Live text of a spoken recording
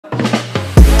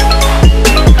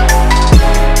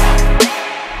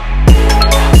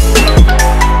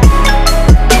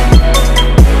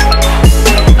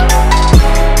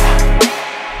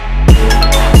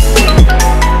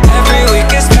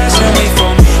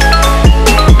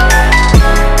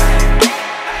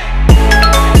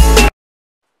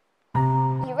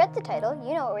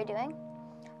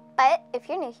If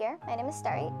you're new here, my name is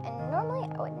Starry, and normally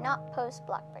I would not post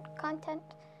Bloxburg content,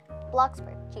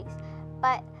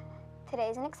 but today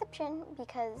is an exception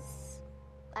because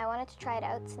I wanted to try it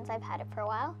out since I've had it for a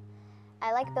while.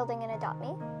 I like building in Adopt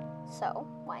Me, so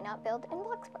why not build in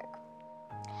Bloxburg?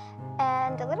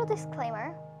 And a little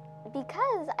disclaimer,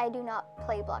 because I do not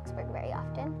play Bloxburg very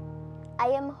often, I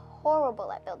am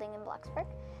horrible at building in Bloxburg,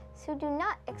 so do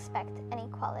not expect any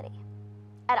quality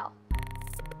at all.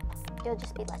 You'll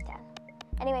just be let down.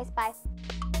 Anyways, bye.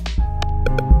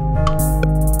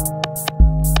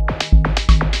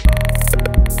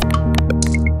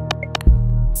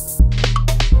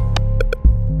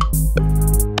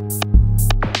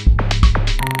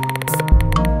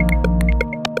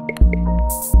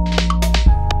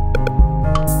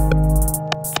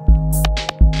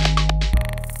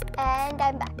 And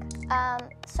I'm back.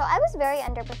 So I was very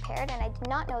underprepared, and I did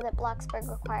not know that Bloxburg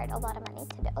required a lot of money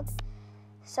to build.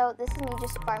 So this is me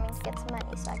just farming to get some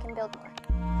money so I can build more.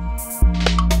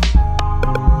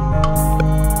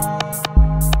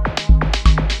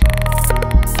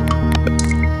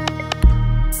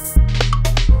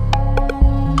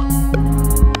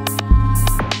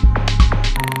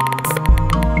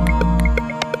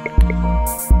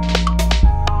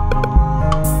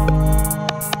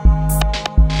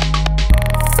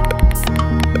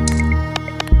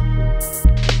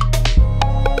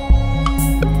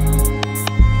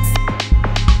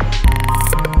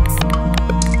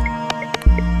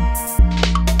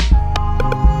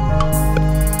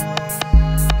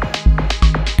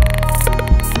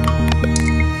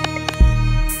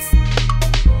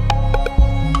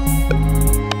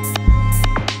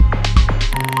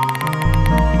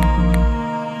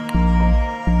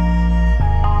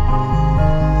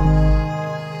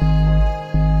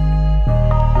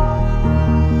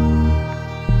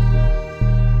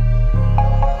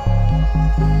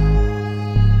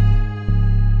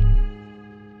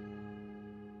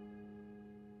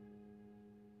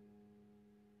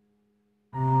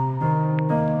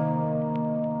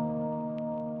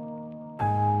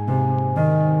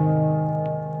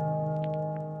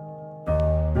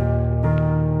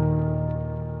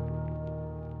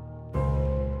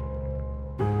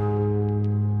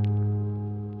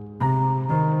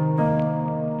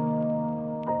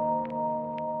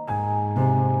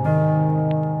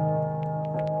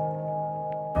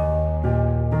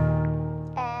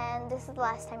 This is the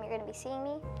last time you're going to be seeing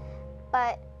me,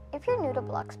 but if you're new to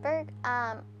Bloxburg,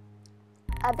 a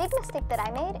big mistake that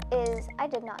I made is I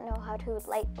did not know how to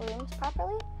light rooms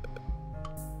properly.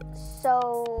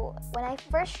 So when I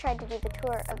first tried to do the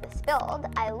tour of this build,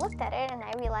 I looked at it and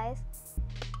I realized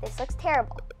this looks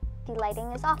terrible. The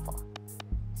lighting is awful.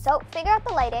 So figure out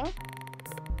the lighting,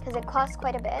 because it costs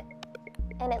quite a bit,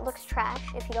 and it looks trash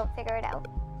if you don't figure it out.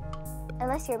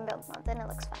 Unless you're in build mode, then it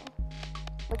looks fine,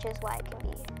 which is why it can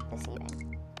be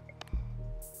deceiving.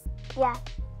 Yeah,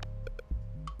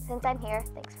 since I'm here,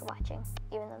 thanks for watching,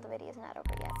 even though the video is not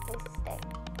over yet. Please stay,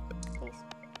 please.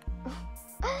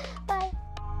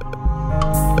 Bye.